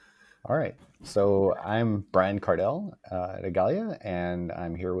All right. So I'm Brian Cardell at Igalia, and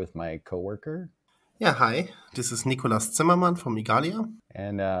I'm here with my coworker, Yeah, hi. This is Nicolas Zimmermann from Igalia.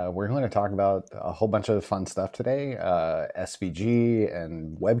 and we're going to talk about a whole bunch of fun stuff today: SVG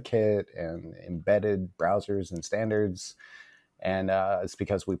and WebKit and embedded browsers and standards. And it's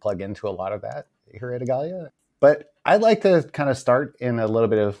because we plug into a lot of that here at Igalia. But I'd like to kind of start in a little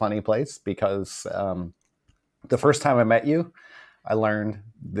bit of a funny place because the first time I met you, I learned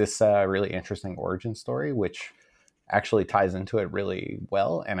this really interesting origin story, which actually ties into it really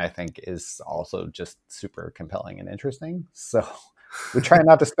well, and I think is also just super compelling and interesting. So we try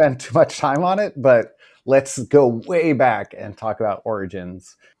not to spend too much time on it, but let's go way back and talk about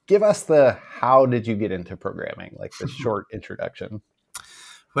origins. Give us the how did you get into programming, like the short introduction.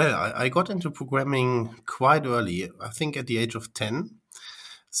 Well, I got into programming quite early, I think at the age of 10.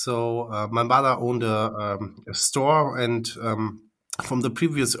 So my mother owned a store, and from the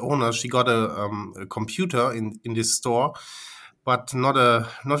previous owner, she got a computer in this store, but not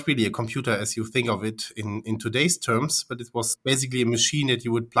really a computer as you think of it in today's terms, but it was basically a machine that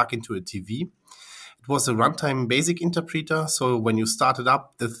you would plug into a TV. It was a runtime basic interpreter. So when you started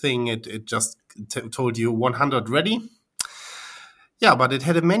up the thing, it just told you 100 ready. Yeah, but it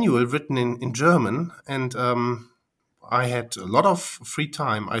had a manual written in German. And I had a lot of free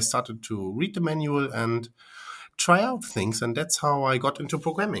time. I started to read the manual and try out things. And that's how I got into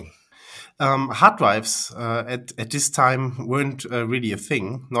programming. Hard drives at this time weren't really a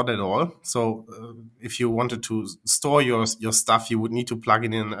thing, not at all. So if you wanted to store your stuff, you would need to plug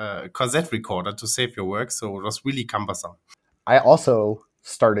in a cassette recorder to save your work. So it was really cumbersome. I also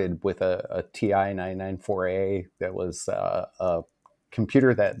started with a TI 994A that was a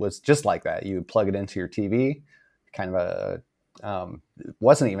computer that was just like that. You would plug it into your TV, kind of it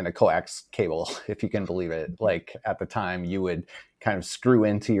wasn't even a coax cable, if you can believe it. Like at the time, you would kind of screw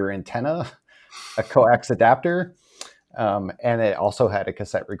into your antenna a coax adapter. And it also had a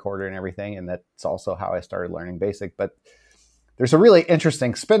cassette recorder and everything. And that's also how I started learning BASIC. But there's a really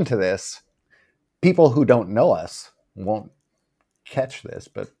interesting spin to this. People who don't know us won't catch this,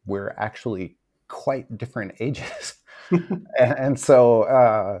 but we're actually quite different ages. And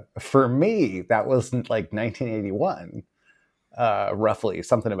so for me, that was like 1981, roughly,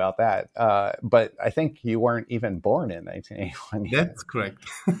 something about that. But I think you weren't even born in 1981 yet. That's correct.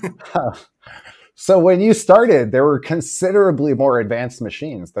 So when you started, there were considerably more advanced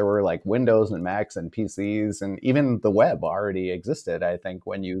machines. There were like Windows and Macs and PCs, and even the web already existed, I think,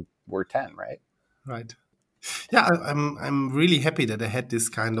 when you were 10, right? Right. Yeah, I'm really happy that I had this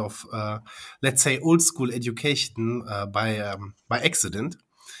kind of let's say old school education by accident.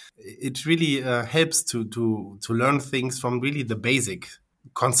 It really helps to learn things from really the basic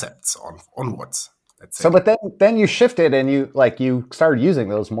concepts onwards. Let's say. So, but then you shifted and you started using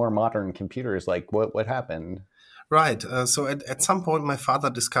those more modern computers. Like, what happened? Right. So at some point, my father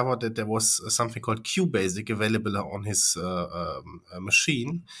discovered that there was something called QBasic available on his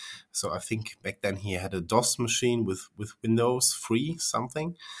machine. So I think back then he had a DOS machine with Windows free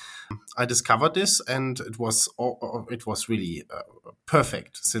something. I discovered this, and it was really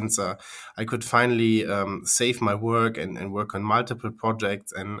perfect since I could finally save my work and work on multiple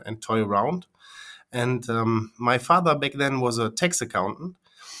projects and toy around. And my father back then was a tax accountant,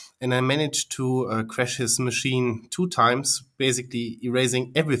 and I managed to crash his machine 2 times, basically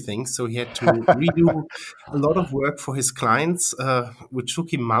erasing everything. So he had to redo a lot of work for his clients, which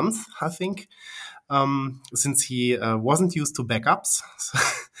took him months, I think, since he wasn't used to backups.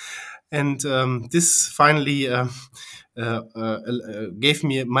 And this finally gave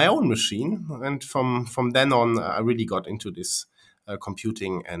me my own machine, and from then on, I really got into this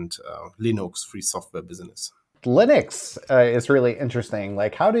computing and Linux free software business. Linux is really interesting.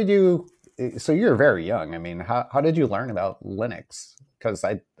 Like, how did you? So you're very young. I mean, how did you learn about Linux? Because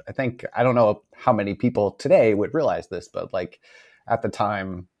I think I don't know how many people today would realize this, but like at the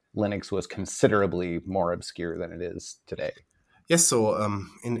time, Linux was considerably more obscure than it is today. Yes, so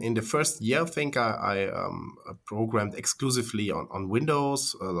in the first year, I think I programmed exclusively on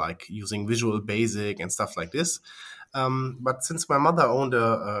Windows, like using Visual Basic and stuff like this. But since my mother owned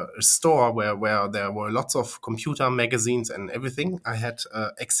a store where there were lots of computer magazines and everything, I had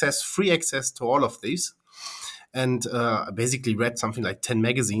free access to all of these, and I basically read something like 10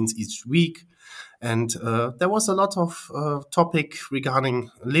 magazines each week. And there was a lot of topic regarding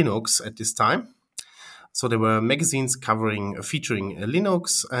Linux at this time. So there were magazines featuring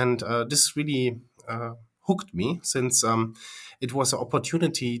Linux, and this really hooked me since it was an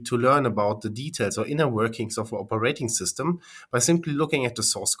opportunity to learn about the details or inner workings of an operating system by simply looking at the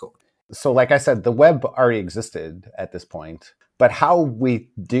source code. So like I said, the web already existed at this point, but how we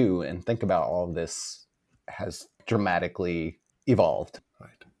do and think about all of this has dramatically evolved.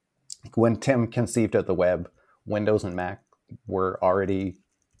 Right. When Tim conceived of the web, Windows and Mac were already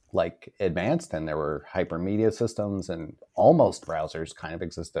like advanced, and there were hypermedia systems, and almost browsers kind of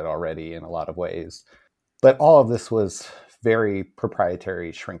existed already in a lot of ways. But all of this was very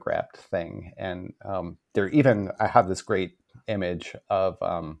proprietary, shrink wrapped thing. And I have this great image of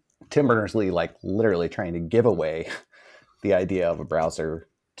Tim Berners-Lee like literally trying to give away the idea of a browser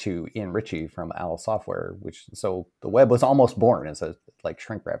to Ian Ritchie from Owl Software, so the web was almost born as a like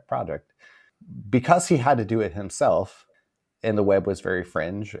shrink wrap project. Because he had to do it himself, and the web was very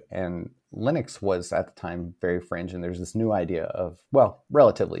fringe, and Linux was at the time very fringe, and there's this new idea of, well,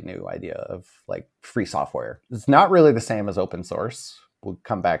 relatively new idea of like free software. It's not really the same as open source. We'll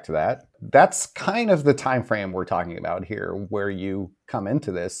come back to that. That's kind of the time frame we're talking about here, where you come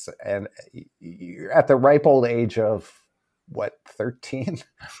into this and you're at the ripe old age of what, 13?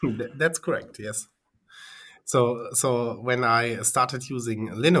 That's correct, yes. So when I started using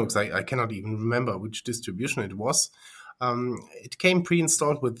Linux, I cannot even remember which distribution it was. It came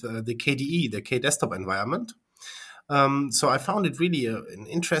pre-installed with the KDE, the KDesktop environment. So I found it really an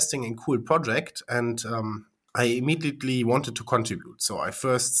interesting and cool project, and I immediately wanted to contribute. So I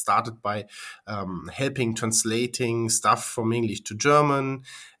first started by helping translating stuff from English to German,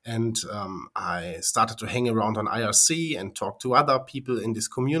 and I started to hang around on IRC and talk to other people in this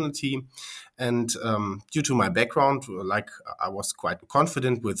community. And due to my background, like I was quite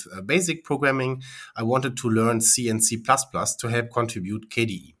confident with basic programming, I wanted to learn C and C++ to help contribute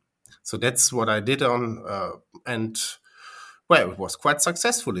KDE. So that's what I did and well, it was quite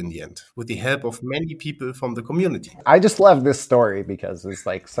successful in the end, with the help of many people from the community. I just love this story because it's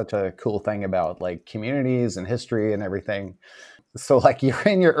like such a cool thing about like communities and history and everything. So like you're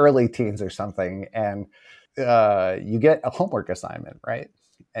in your early teens or something, and you get a homework assignment, right?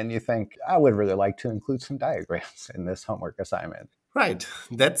 And you think, I would really like to include some diagrams in this homework assignment. Right.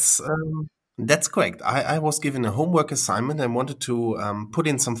 That's correct. I was given a homework assignment and wanted to put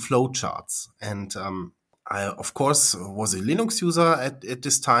in some flow charts. And I, of course, was a Linux user at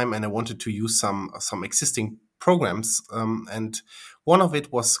this time, and I wanted to use some existing programs. And one of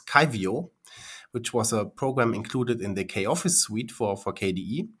it was Kyvio, which was a program included in the K-Office suite for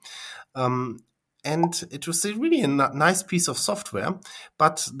KDE. And it was really a nice piece of software.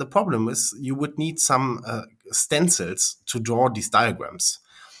 But the problem is you would need some stencils to draw these diagrams.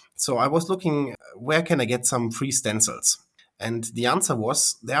 So I was looking, where can I get some free stencils? And the answer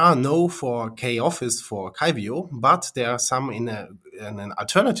was, there are no for K-Office for Kyvio, but there are some in an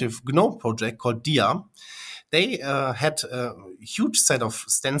alternative GNOME project called Dia. They had a huge set of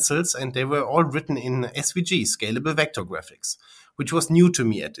stencils, and they were all written in SVG, Scalable Vector Graphics, which was new to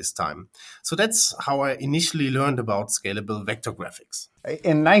me at this time. So that's how I initially learned about Scalable Vector Graphics.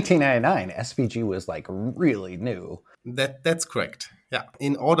 In 1999, SVG was like really new. That's correct. Yeah.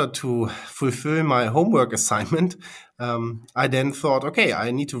 In order to fulfill my homework assignment, I then thought, okay,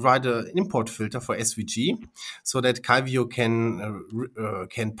 I need to write an import filter for SVG so that Kyvio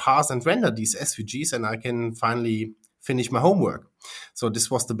can parse and render these SVGs, and I can finally finish my homework. So this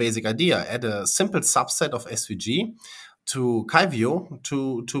was the basic idea: add a simple subset of SVG to Kyvio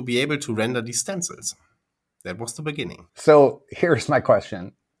to be able to render these stencils. That was the beginning. So here's my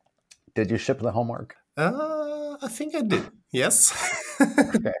question: did you ship the homework? I think I did. Yes.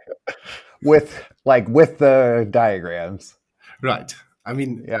 Okay. With the diagrams. Right. I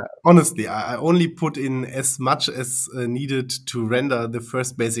mean, yeah. Honestly, I only put in as much as needed to render the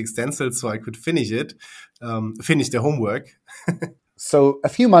first basic stencil so I could finish the homework. So a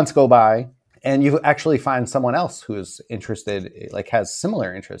few months go by, and you actually find someone else who is interested, like has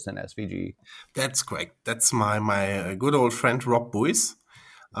similar interest in SVG. That's correct. That's my good old friend, Rob Buys.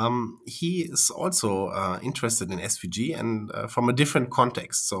 He is also interested in SVG, and from a different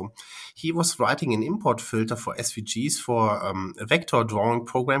context. So he was writing an import filter for SVGs for a vector drawing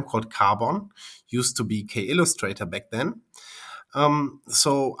program called Carbon, used to be KIllustrator back then.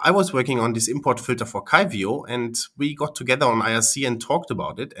 So I was working on this import filter for Kyvio, and we got together on IRC and talked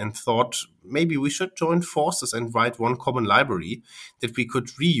about it and thought maybe we should join forces and write one common library that we could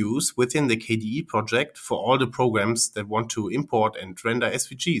reuse within the KDE project for all the programs that want to import and render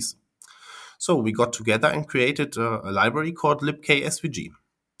SVGs. So we got together and created a library called libksvg,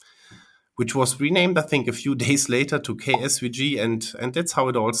 which was renamed, I think, a few days later to KSVG, and that's how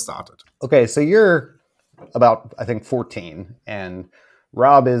it all started. Okay, so you're about, I think, 14, and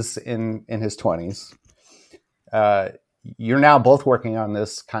Rob is in his 20s. You're now both working on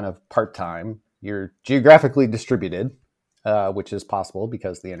this kind of part-time. You're geographically distributed. which is possible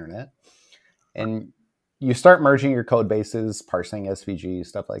because of the internet. And you start merging your code bases, parsing SVG,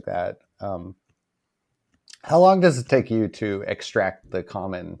 stuff like that. How long does it take you to extract the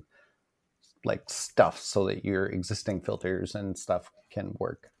common like stuff so that your existing filters and stuff can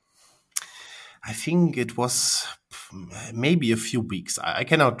work? I think it was maybe a few weeks. I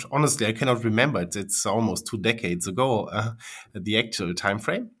cannot honestly. I cannot remember. It's almost 2 decades ago. The actual time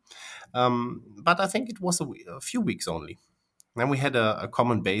frame. But I think it was a few weeks only. Then we had a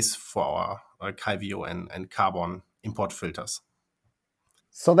common base for our Kyvio and Carbon import filters.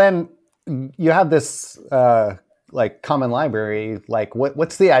 So then you have this like common library. Like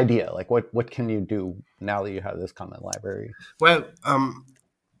what's the idea? Like what can you do now that you have this common library? Well,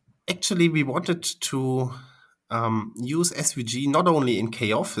 actually, we wanted to use SVG not only in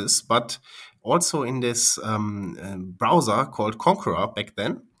KOffice, but also in this browser called Conqueror back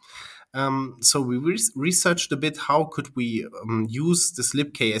then. So we researched a bit how could we use this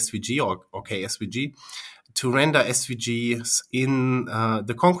libksvg or KSVG to render SVGs in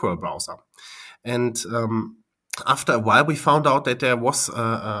the Conqueror browser. And after a while, we found out that there was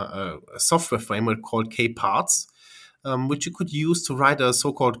a software framework called KParts, which you could use to write a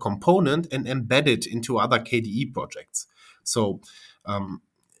so-called component and embed it into other KDE projects. So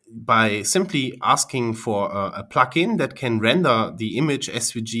by simply asking for a plugin that can render the image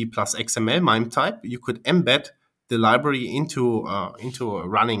SVG plus XML MIME type, you could embed the library into a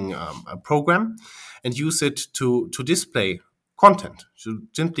running a program and use it to display content. So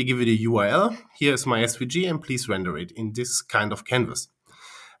simply give it a URL. Here is my SVG, and please render it in this kind of canvas.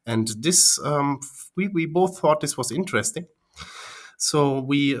 And this we both thought this was interesting. So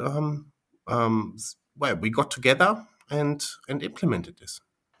we got together and implemented this.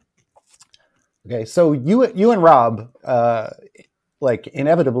 Okay, so you and Rob like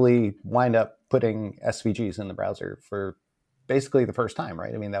inevitably wind up putting SVGs in the browser for basically the first time,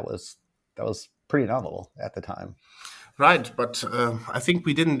 right? I mean, that was pretty novel at the time. Right, but I think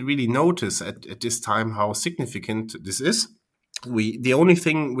we didn't really notice at this time how significant this is. The only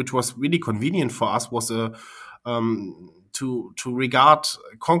thing which was really convenient for us was to regard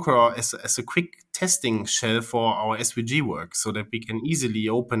Conqueror as a quick testing shell for our SVG work, so that we can easily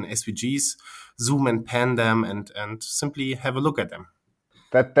open SVGs, zoom and pan them, and simply have a look at them.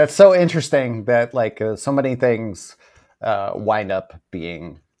 That's so interesting that like so many things wind up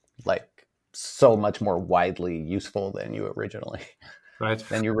being like so much more widely useful than you originally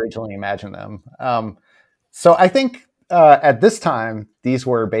imagined them. So I think at this time these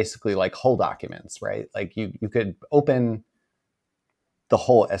were basically like whole documents, right? Like you could open the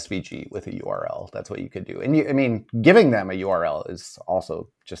whole SVG with a URL. That's what you could do. And I mean, giving them a URL is also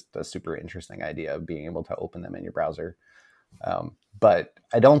just a super interesting idea of being able to open them in your browser. But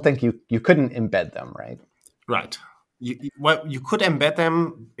I don't think you couldn't embed them, right? Right. You could embed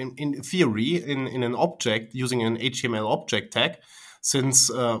them in theory in an object using an HTML object tag, since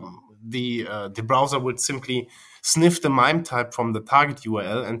the browser would simply sniff the MIME type from the target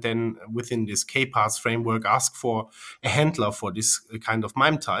URL and then within this KParts framework ask for a handler for this kind of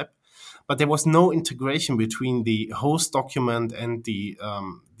MIME type. But there was no integration between the host document and the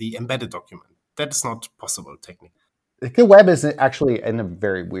embedded document. That is not possible technically. The web is actually in a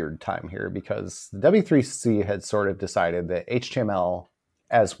very weird time here because W3C had sort of decided that HTML,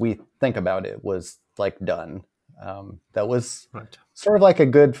 as we think about it, was like done. That was right. Sort of like a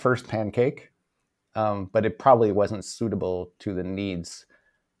good first pancake, but it probably wasn't suitable to the needs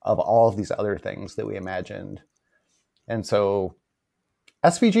of all of these other things that we imagined. And so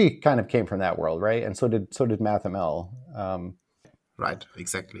SVG kind of came from that world, right? And so did MathML. Right,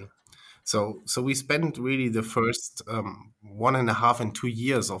 exactly. So we spent really the first 1.5 and 2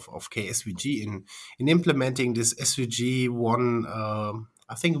 years of KSVG in implementing this SVG one.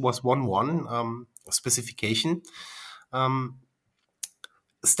 I think it was 1.1 specification.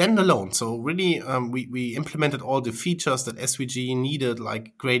 Standalone. So really, we implemented all the features that SVG needed,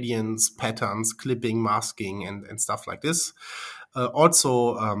 like gradients, patterns, clipping, masking, and stuff like this.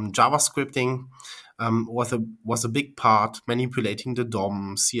 Also, JavaScripting was a big part, manipulating the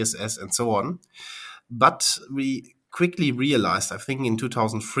DOM, CSS, and so on. But we quickly realized, I think in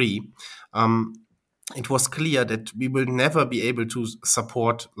 2003, it was clear that we will never be able to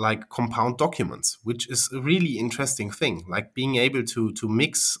support like compound documents, which is a really interesting thing, like being able to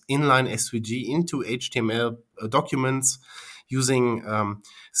mix inline SVG into HTML documents using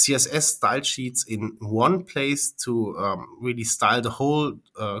CSS style sheets in one place to really style the whole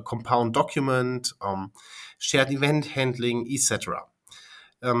compound document, shared event handling, etc.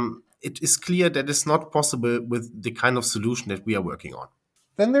 It is clear that it's not possible with the kind of solution that we are working on.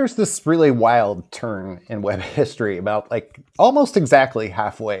 then there's this really wild turn in web history about like almost exactly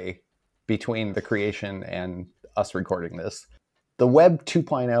halfway between the creation and us recording this. The Web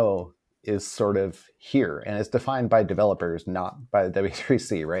 2.0 is sort of here, and it's defined by developers, not by the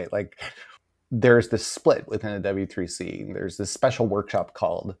W3C, right? Like there's this split within the W3C. There's this special workshop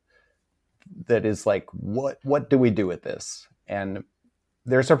called that is like, what do we do with this? And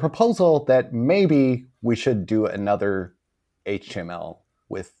there's a proposal that maybe we should do another HTML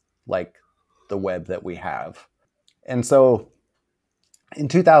with like the web that we have. And so in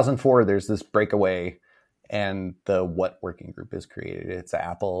 2004, there's this breakaway and the What working group is created. It's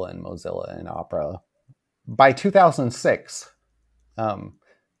Apple and Mozilla and Opera. By 2006,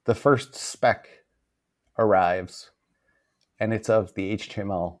 the first spec arrives, and it's of the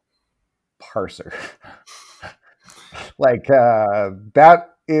HTML parser. Like that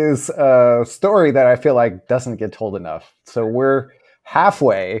is a story that I feel like doesn't get told enough. So we're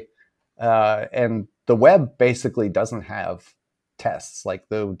halfway, and the web basically doesn't have tests. Like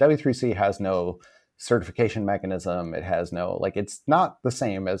the W3C has no certification mechanism. It has no, like, it's not the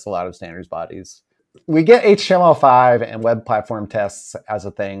same as a lot of standards bodies. We get HTML5 and web platform tests as a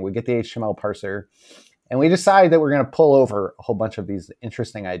thing. We get the HTML parser, and we decide that we're going to pull over a whole bunch of these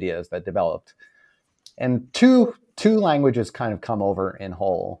interesting ideas that developed. And two languages kind of come over in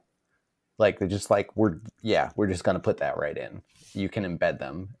whole. Like they're just like, we're just going to put that right in. You can embed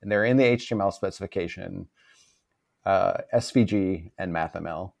them. And they're in the HTML specification, SVG and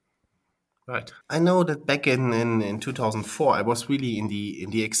MathML. Right. I know that back in 2004, I was really in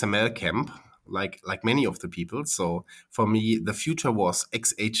the XML camp, like many of the people. So for me, the future was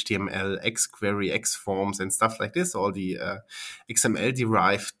XHTML, XQuery, XForms, and stuff like this, all the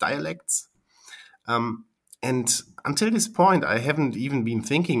XML-derived dialects. And until this point, I haven't even been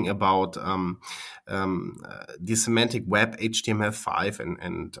thinking about the semantic web HTML5.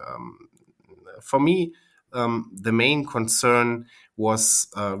 And for me, the main concern was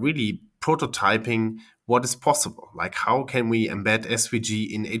really prototyping what is possible. Like, how can we embed SVG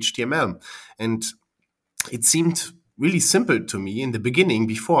in HTML? And it seemed really simple to me in the beginning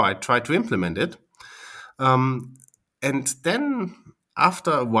before I tried to implement it. And then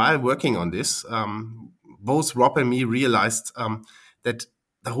after a while working on this, both Rob and me realized that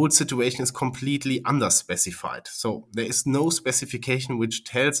the whole situation is completely underspecified. So there is no specification which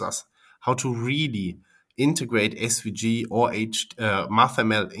tells us how to really integrate SVG or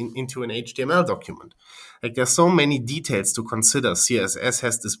MathML into an HTML document. Like, there's so many details to consider. CSS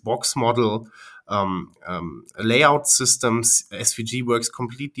has this box model, layout systems. SVG works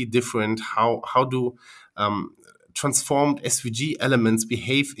completely different. How do transformed SVG elements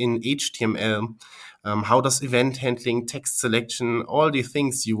behave in HTML? How does event handling, text selection, all the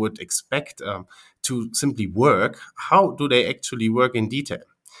things you would expect to simply work, how do they actually work in detail?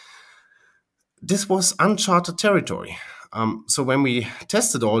 This was uncharted territory. So when we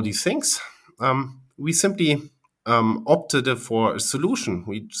tested all these things, we simply opted for a solution.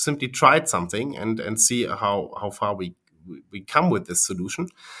 We simply tried something and see how far we come with this solution.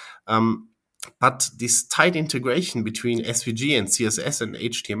 But this tight integration between SVG and CSS and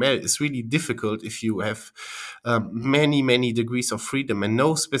HTML is really difficult if you have many degrees of freedom and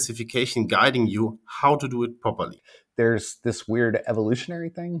no specification guiding you how to do it properly. There's this weird evolutionary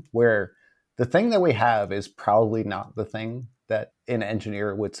thing where the thing that we have is probably not the thing that an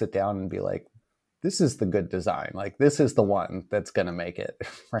engineer would sit down and be like, this is the good design. Like, this is the one that's going to make it.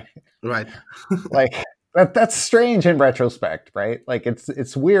 Right. Right. Like that's strange in retrospect, right? Like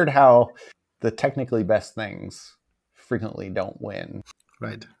it's weird how the technically best things frequently don't win.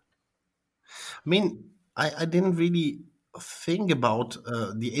 Right. I mean, I didn't really think about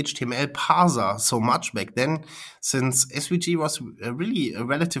the HTML parser so much back then, since SVG was really a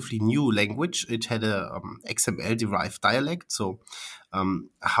relatively new language. It had a XML-derived dialect, so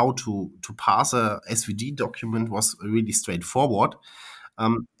how to parse a SVG document was really straightforward.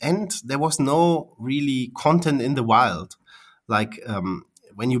 And there was no really content in the wild. Like,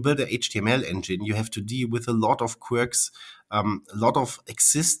 when you build an HTML engine, you have to deal with a lot of quirks, a lot of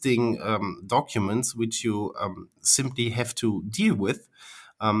existing documents which you simply have to deal with.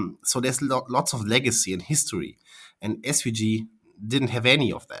 So there's lots of legacy and history, and SVG didn't have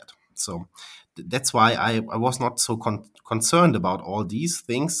any of that. So that's why I was not so concerned about all these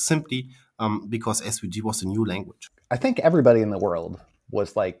things, simply because SVG was a new language. I think everybody in the world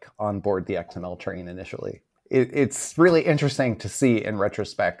was like on board the XML train initially. It's really interesting to see in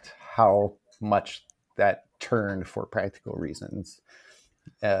retrospect how much that turned for practical reasons,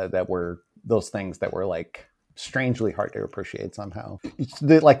 that were those things that were like strangely hard to appreciate somehow.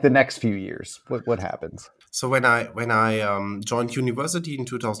 Like the next few years, what happens? So when I joined university in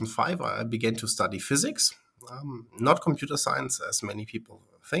 2005, I began to study physics, not computer science as many people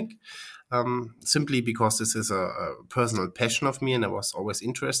think, simply because this is a personal passion of me, and I was always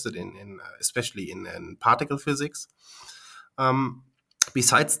interested in especially in particle physics.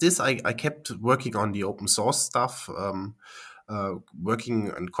 Besides this, I kept working on the open source stuff. Working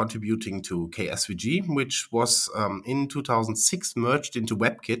and contributing to KSVG, which was in 2006 merged into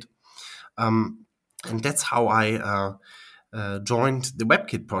WebKit. And that's how I joined the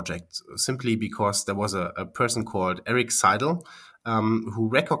WebKit project, simply because there was a person called Eric Seidel who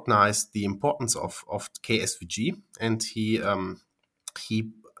recognized the importance of KSVG, and he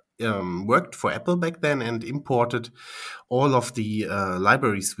worked for Apple back then and imported all of the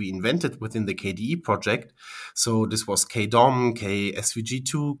libraries we invented within the KDE project. So this was KDOM,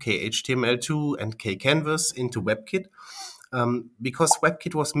 KSVG2, KHTML2, and KCanvas into WebKit. Because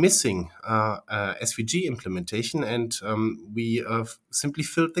WebKit was missing SVG implementation, and we simply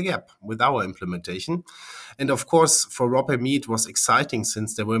filled the gap with our implementation. And of course, for Rob and me, it was exciting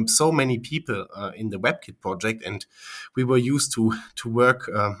since there were so many people in the WebKit project, and we were used to work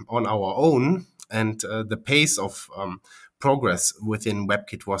on our own. And the pace of progress within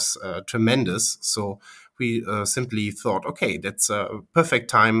WebKit was tremendous. So we simply thought, okay, that's a perfect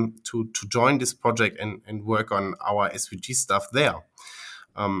time to join this project and work on our SVG stuff there.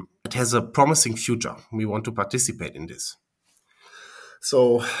 It has a promising future. We want to participate in this.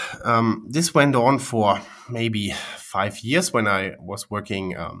 So this went on for maybe 5 years when I was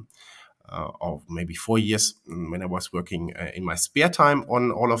working, or maybe 4 years when I was working in my spare time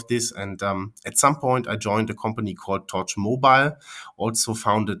on all of this. And at some point, I joined a company called Torch Mobile, also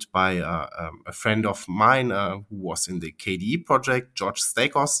founded by a friend of mine who was in the KDE project, George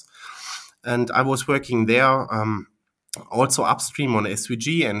Stakos. And I was working there also upstream on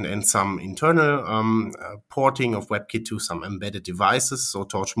SVG and some internal porting of WebKit to some embedded devices. So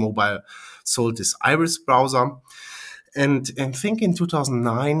Torch Mobile sold this Iris browser. And I think in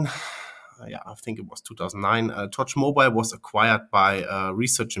 2009, I think it was 2009, Torch Mobile was acquired by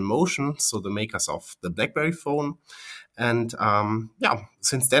Research in Motion, so the makers of the BlackBerry phone. And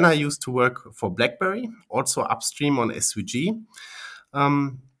since then I used to work for BlackBerry, also upstream on SVG.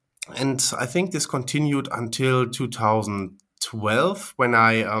 And I think this continued until 2012 when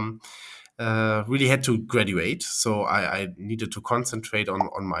I really had to graduate. So I needed to concentrate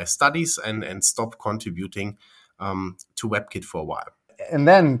on my studies and stop contributing to WebKit for a while. And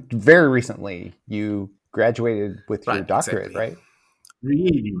then very recently, you graduated with your doctorate, exactly. right?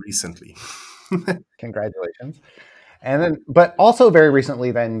 Really recently. Congratulations. And then, but also very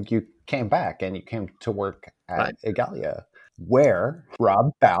recently, then you came back and you came to work at Igalia, where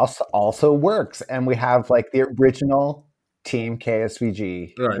Rob Baus also works. And we have like the original team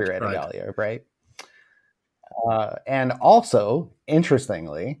KSVG here at Igalia, right? And also,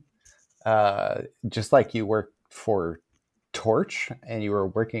 interestingly, just like you worked for Torch and you were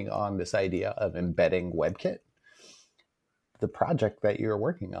working on this idea of embedding WebKit, the project that you're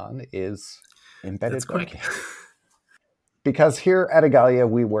working on is embedded WebKit. Because here at Igalia,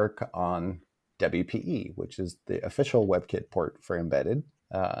 we work on WPE, which is the official WebKit port for embedded.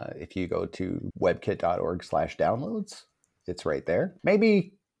 If you go to webkit.org/downloads, it's right there.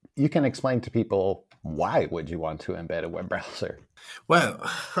 Maybe you can explain to people, why would you want to embed a web browser? Well,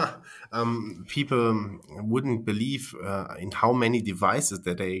 people wouldn't believe in how many devices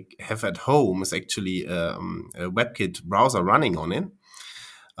that they have at home is actually a WebKit browser running on it.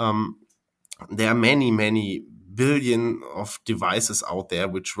 There are many, many billion of devices out there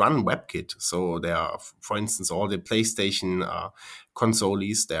which run WebKit. So there are, for instance, all the PlayStation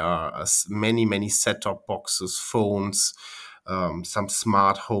consoles. There are many, many set-top boxes, phones, some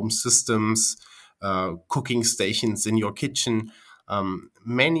smart home systems, cooking stations in your kitchen.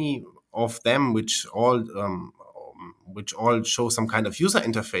 Many of them, which all show some kind of user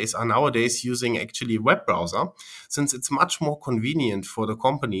interface, are nowadays using actually a web browser, since it's much more convenient for the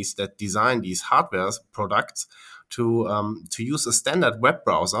companies that design these hardware products to use a standard web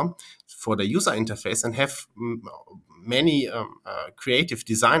browser for the user interface and have many creative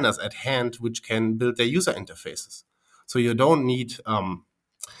designers at hand which can build their user interfaces. So you don't need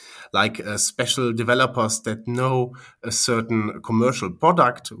special developers that know a certain commercial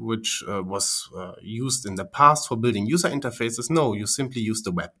product which was used in the past for building user interfaces. No, you simply use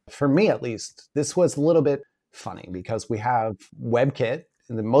the web. For me, at least, this was a little bit funny because we have WebKit,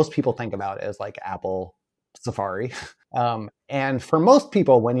 and most people think about it as like Apple Safari. And for most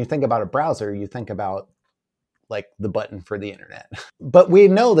people, when you think about a browser, you think about like the button for the internet. But we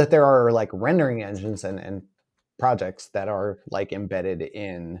know that there are like rendering engines and projects that are like embedded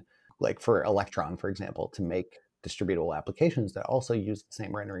in, like for Electron, for example, to make distributable applications that also use the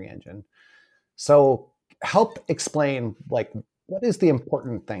same rendering engine. So help explain, like, what is the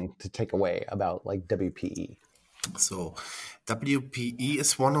important thing to take away about like WPE? So WPE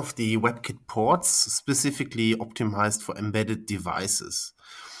is one of the WebKit ports specifically optimized for embedded devices.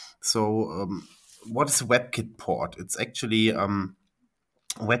 So what is a WebKit port? It's actually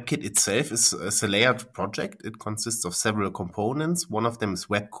WebKit itself is a layered project. It consists of several components. One of them is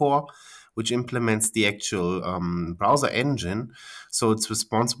WebCore, which implements the actual browser engine. So it's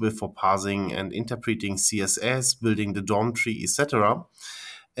responsible for parsing and interpreting CSS, building the DOM tree, etc.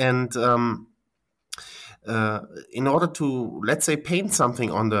 And in order to, let's say, paint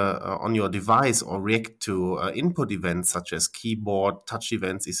something on your device or react to input events such as keyboard, touch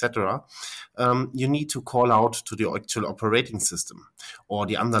events, etc., you need to call out to the actual operating system or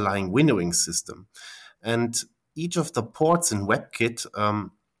the underlying windowing system. And each of the ports in WebKit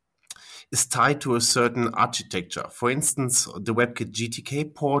is tied to a certain architecture. For instance, the WebKit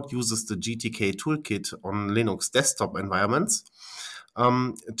GTK port uses the GTK toolkit on Linux desktop environments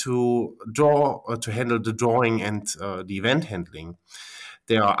to handle the drawing and the event handling.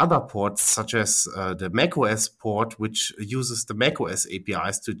 There are other ports, such as the macOS port, which uses the macOS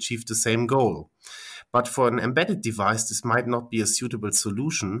APIs to achieve the same goal. But for an embedded device, this might not be a suitable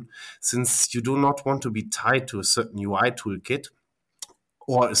solution, since you do not want to be tied to a certain UI toolkit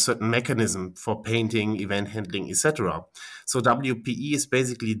or a certain mechanism for painting, event handling, etc. So WPE is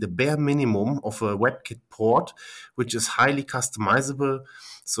basically the bare minimum of a WebKit port, which is highly customizable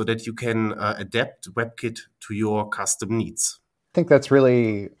so that you can adapt WebKit to your custom needs. I think that's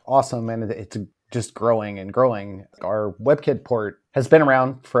really awesome, and it's just growing and growing. Our WebKit port has been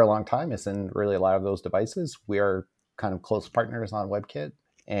around for a long time. It's in really a lot of those devices. We are kind of close partners on WebKit.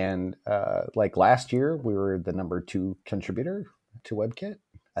 And like last year, we were the number 2 contributor to WebKit.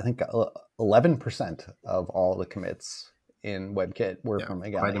 I think 11% of all the commits in WebKit were from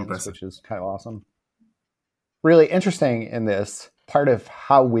Megalians, which is kind of awesome. Really interesting in this part of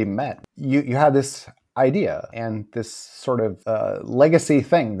how we met. You had this idea and this sort of legacy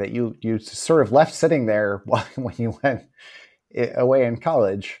thing that you sort of left sitting there when you went away in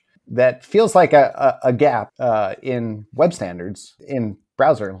college that feels like a gap in web standards, in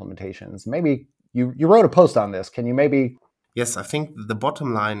browser implementations. Maybe you wrote a post on this. Can you maybe... Yes, I think the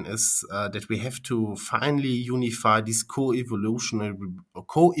bottom line is that we have to finally unify these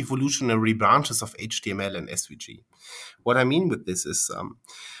co-evolutionary branches of HTML and SVG. What I mean with this is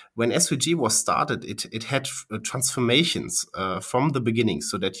when SVG was started, it had transformations from the beginning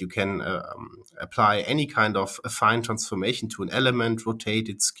so that you can apply any kind of affine transformation to an element, rotate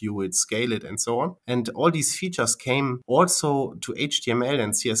it, skew it, scale it, and so on. And all these features came also to HTML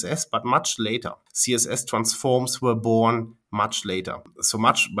and CSS, but much later. CSS transforms were born much later. So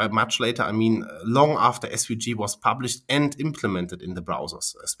by much later, I mean long after SVG was published and implemented in the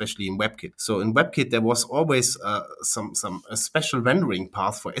browsers, especially in WebKit. So in WebKit, there was always a special rendering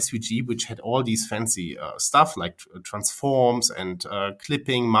path for SVG, which had all these fancy stuff like transforms and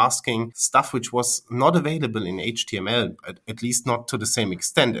clipping, masking, stuff which was not available in HTML, at least not to the same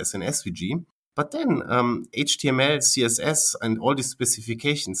extent as in SVG. But then HTML, CSS, and all these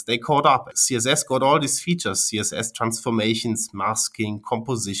specifications, they caught up. CSS got all these features, CSS transformations, masking,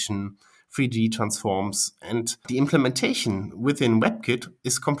 composition, 3D transforms, and the implementation within WebKit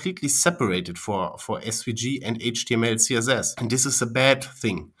is completely separated for SVG and HTML, CSS. And this is a bad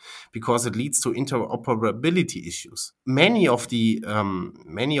thing because it leads to interoperability issues. Many of these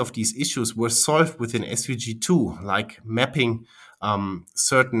issues were solved within SVG2, like mapping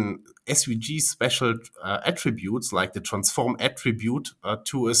certain SVG special attributes like the transform attribute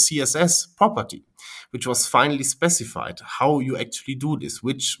to a CSS property, which was finally specified how you actually do this,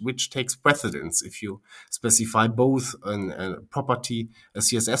 which takes precedence if you specify both a property, a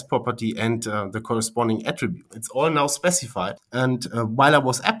CSS property, and the corresponding attribute. It's all now specified. And while I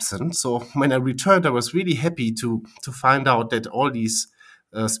was absent, so when I returned, I was really happy to find out that all these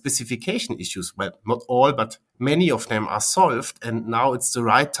specification issues, well, not all, but many of them are solved, and now it's the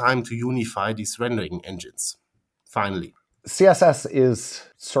right time to unify these rendering engines, finally. CSS is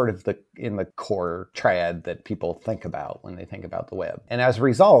sort of in the core triad that people think about when they think about the web. And as a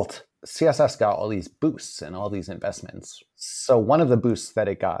result, CSS got all these boosts and all these investments. So one of the boosts that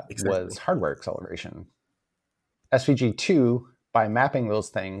it got was hardware acceleration. SVG2, by mapping those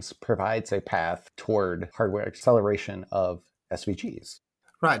things, provides a path toward hardware acceleration of SVGs.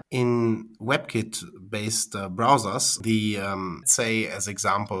 Right. In WebKit-based browsers, say, as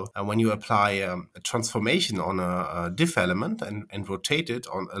example, when you apply a transformation on a div element and rotate it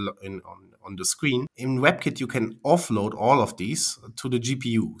on on the screen. In WebKit, you can offload all of these to the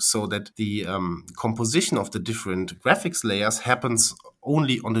GPU so that the composition of the different graphics layers happens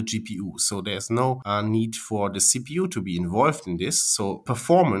only on the GPU. So there's no need for the CPU to be involved in this. So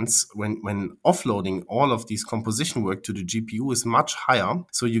performance when offloading all of these composition work to the GPU is much higher.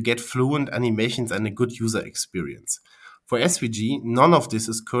 So you get fluent animations and a good user experience. For SVG, none of this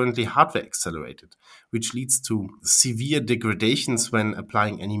is currently hardware accelerated, which leads to severe degradations when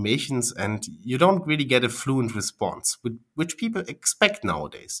applying animations, and you don't really get a fluent response, which people expect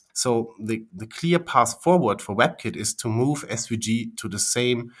nowadays. So the clear path forward for WebKit is to move SVG to the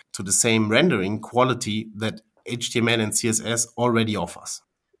same rendering quality that HTML and CSS already offers.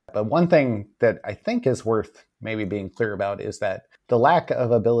 But one thing that I think is worth maybe being clear about is that the lack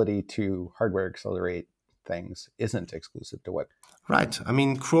of ability to hardware accelerate things isn't exclusive to web. Right. I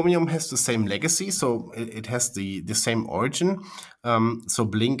mean, Chromium has the same legacy, so it has the same origin. So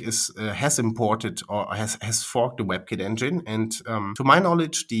Blink has imported or has forked the WebKit engine, and to my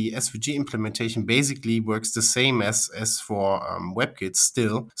knowledge, the SVG implementation basically works the same as for WebKit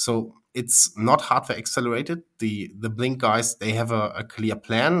still. So it's not hardware accelerated. The Blink guys, they have a clear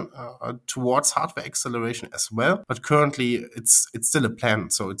plan towards hardware acceleration as well, but currently it's still a plan,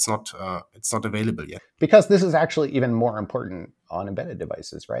 so it's not available yet. Because this is actually even more important on embedded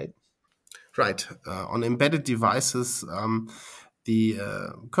devices, right? Right. On embedded devices,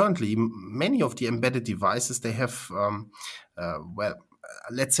 currently many of the embedded devices, they have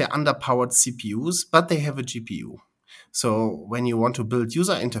let's say underpowered CPUs, but they have a GPU. So when you want to build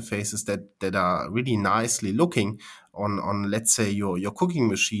user interfaces that are really nicely looking on let's say your cooking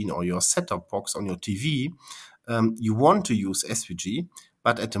machine or your set-top box on your TV, you want to use SVG.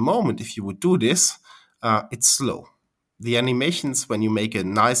 But at the moment, if you would do this, it's slow. The animations, when you make a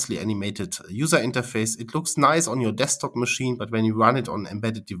nicely animated user interface, it looks nice on your desktop machine, but when you run it on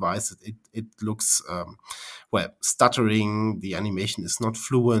embedded devices, it looks, stuttering, the animation is not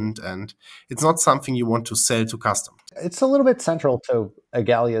fluent, and it's not something you want to sell to customers. It's a little bit central to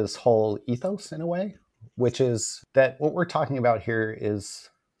Egalia's whole ethos in a way, which is that what we're talking about here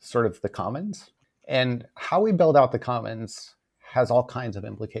is sort of the commons, and how we build out the commons has all kinds of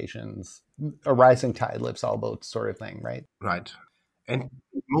implications. A rising tide lifts all boats sort of thing, right? Right. And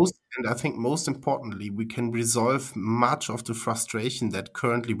I think most importantly, we can resolve much of the frustration that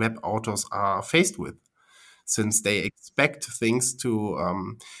currently web authors are faced with, since they expect things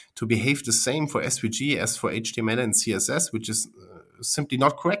to behave the same for SVG as for HTML and CSS, which is simply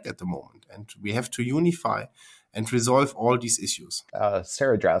not correct at the moment. And we have to unify and resolve all these issues.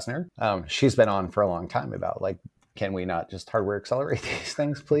 Sarah Drasner, she's been on for a long time about can we not just hardware accelerate these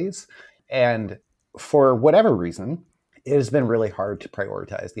things, please? And for whatever reason, it has been really hard to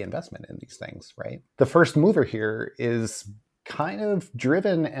prioritize the investment in these things, right? The first mover here is kind of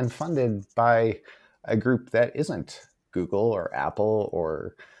driven and funded by a group that isn't Google or Apple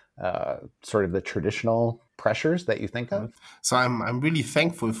or sort of the traditional pressures that you think of. So I'm really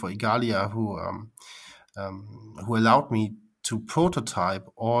thankful for Egalia who allowed me to prototype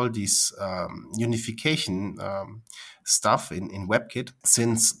all this unification stuff in WebKit,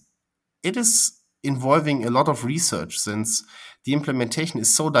 since it is involving a lot of research, since the implementation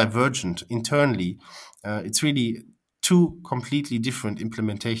is so divergent internally. It's really two completely different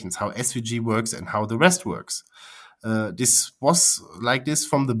implementations, how SVG works and how the rest works. This was like this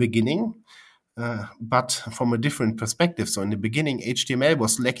from the beginning, but from a different perspective. So in the beginning, HTML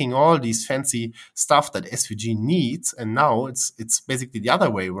was lacking all these fancy stuff that SVG needs, and now it's basically the other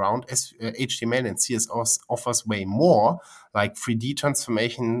way around. HTML and CSS offers way more, like 3D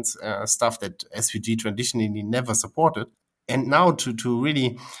transformations, stuff that SVG traditionally never supported. And now to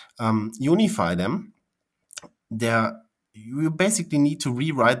really unify them, you basically need to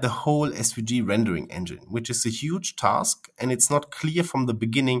rewrite the whole SVG rendering engine, which is a huge task, and it's not clear from the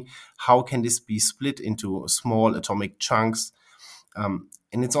beginning how can this be split into small atomic chunks. And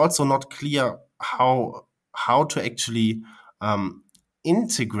it's also not clear how to actually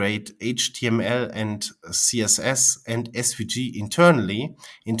integrate HTML and CSS and SVG internally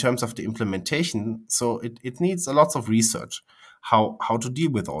in terms of the implementation. So it needs a lot of research. How to deal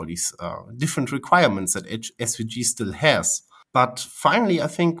with all these different requirements that SVG still has. But finally, I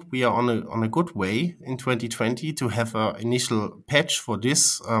think we are on a good way in 2020 to have an initial patch for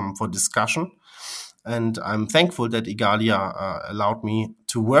this for discussion. And I'm thankful that Egalia allowed me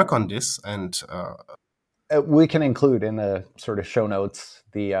to work on this. And we can include in the sort of show notes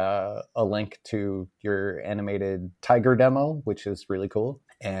a link to your animated Tiger demo, which is really cool.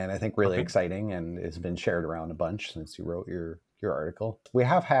 And I think really exciting, and has been shared around a bunch since you wrote your article. We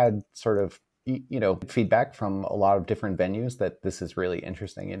have had sort of feedback from a lot of different venues that this is really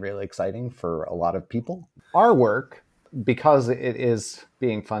interesting and really exciting for a lot of people. Our work, because it is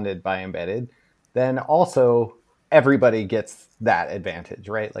being funded by Embedded, then also everybody gets that advantage,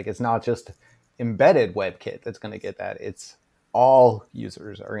 right? Like, it's not just Embedded WebKit that's going to get that. It's all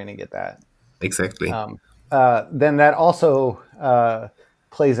users are going to get that. Exactly. Then that also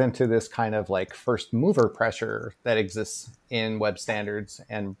plays into this kind of like first mover pressure that exists in web standards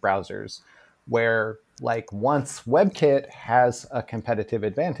and browsers, where like once WebKit has a competitive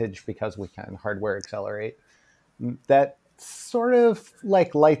advantage because we can hardware accelerate, that sort of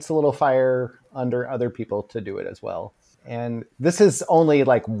like lights a little fire under other people to do it as well. And this is only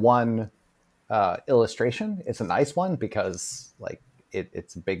like one illustration. It's a nice one because like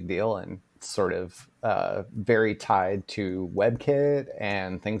it's a big deal and sort of very tied to WebKit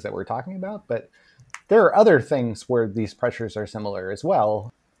and things that we're talking about. But there are other things where these pressures are similar as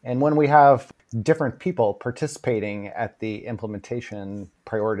well. And when we have different people participating at the implementation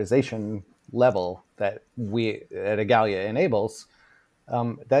prioritization level that Igalia enables,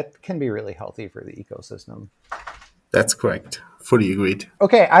 that can be really healthy for the ecosystem. That's correct. Fully agreed.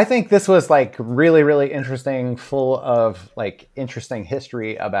 Okay, I think this was like really, really interesting, full of like interesting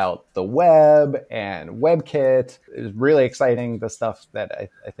history about the web and WebKit. It was really exciting, the stuff that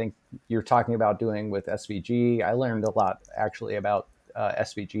I think you're talking about doing with SVG. I learned a lot actually about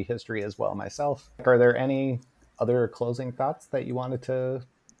SVG history as well myself. Are there any other closing thoughts that you wanted to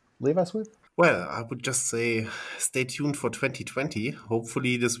leave us with? Well, I would just say stay tuned for 2020.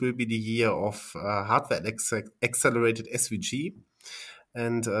 Hopefully, this will be the year of hardware accelerated SVG.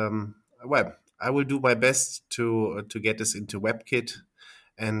 And well, I will do my best to get this into WebKit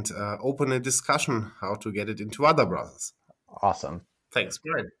and open a discussion how to get it into other browsers. Awesome. Thanks,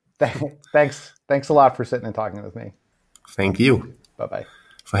 Brian. Thanks a lot for sitting and talking with me. Thank you. Bye-bye.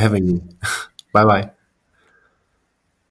 For having me. Bye-bye.